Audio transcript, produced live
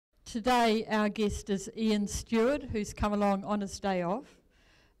Today our guest is Ian Steward, who's come along on his day off.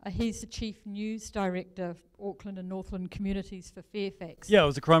 He's the Chief News Director for Auckland and Northland communities for Fairfax. Yeah, I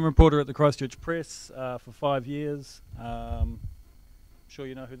was a crime reporter at the Christchurch Press for 5 years. Sure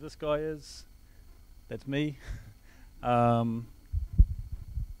you know who this guy is. That's me. Yeah,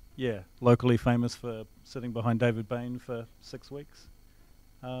 locally famous for sitting behind David Bain for 6 weeks.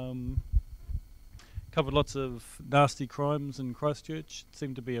 Covered lots of nasty crimes in Christchurch. It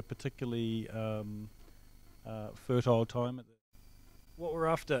seemed to be a particularly fertile time. What we're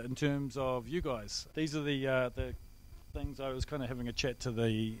after in terms of you guys, these are the things. I was kind of having a chat to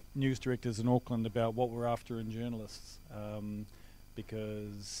the news directors in Auckland about what we're after in journalists,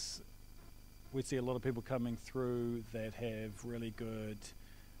 because we see a lot of people coming through that have really good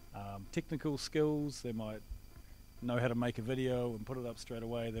technical skills. They might know how to make a video and put it up straight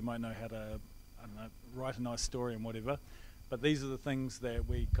away. They might know how to, I don't know, write a nice story and whatever. But these are the things that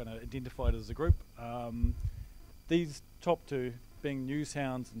we kind of identified as a group. These top two, being news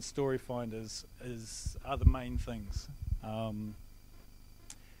hounds and story finders, are the main things. I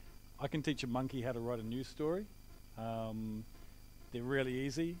can teach a monkey how to write a news story. They're really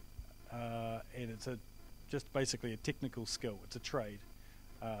easy, and it's just basically a technical skill. It's a trade.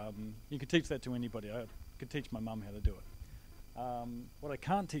 You could teach that to anybody. I could teach my mum how to do it. What I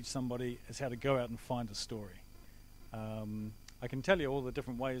can't teach somebody is how to go out and find a story. I can tell you all the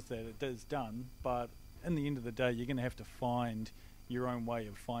different ways that it is done, but in the end of the day, you're going to have to find your own way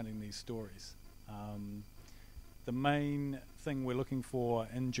of finding these stories. The main thing we're looking for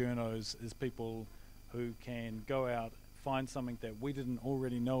in journos is people who can go out, find something that we didn't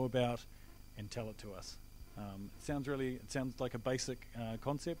already know about, and tell it to us. It sounds like a basic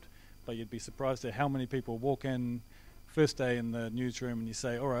concept, but you'd be surprised at how many people walk in first day in the newsroom and you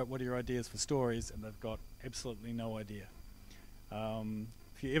say, all right, what are your ideas for stories? And they've got absolutely no idea.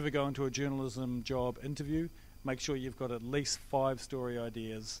 If you ever go into a journalism job interview, make sure you've got at least 5 story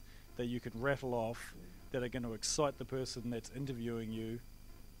ideas that you can rattle off that are going to excite the person that's interviewing you,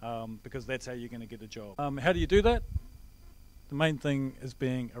 because that's how you're going to get a job. How do you do that? The main thing is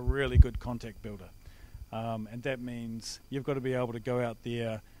being a really good contact builder. And that means you've got to be able to go out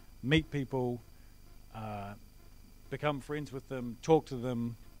there, meet people, become friends with them, talk to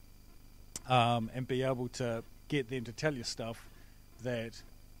them, and be able to get them to tell you stuff that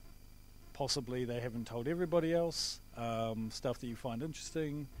possibly they haven't told everybody else, stuff that you find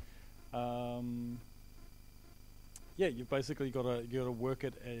interesting. Yeah, you've basically got to work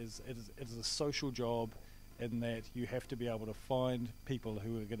it as a social job, in that you have to be able to find people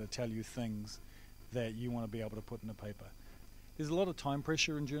who are going to tell you things that you want to be able to put in a paper. There's a lot of time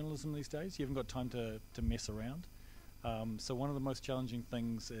pressure in journalism these days. You haven't got time to mess around. So one of the most challenging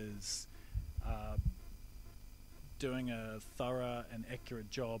things is doing a thorough and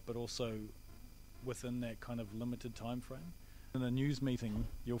accurate job, but also within that kind of limited time frame. In a news meeting,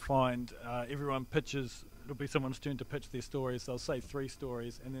 you'll find everyone pitches. It'll be someone's turn to pitch their stories. They'll say 3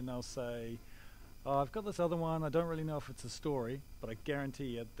 stories, and then they'll say, oh, I've got this other one. I don't really know if it's a story, but I guarantee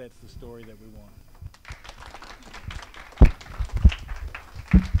you that's the story that we want.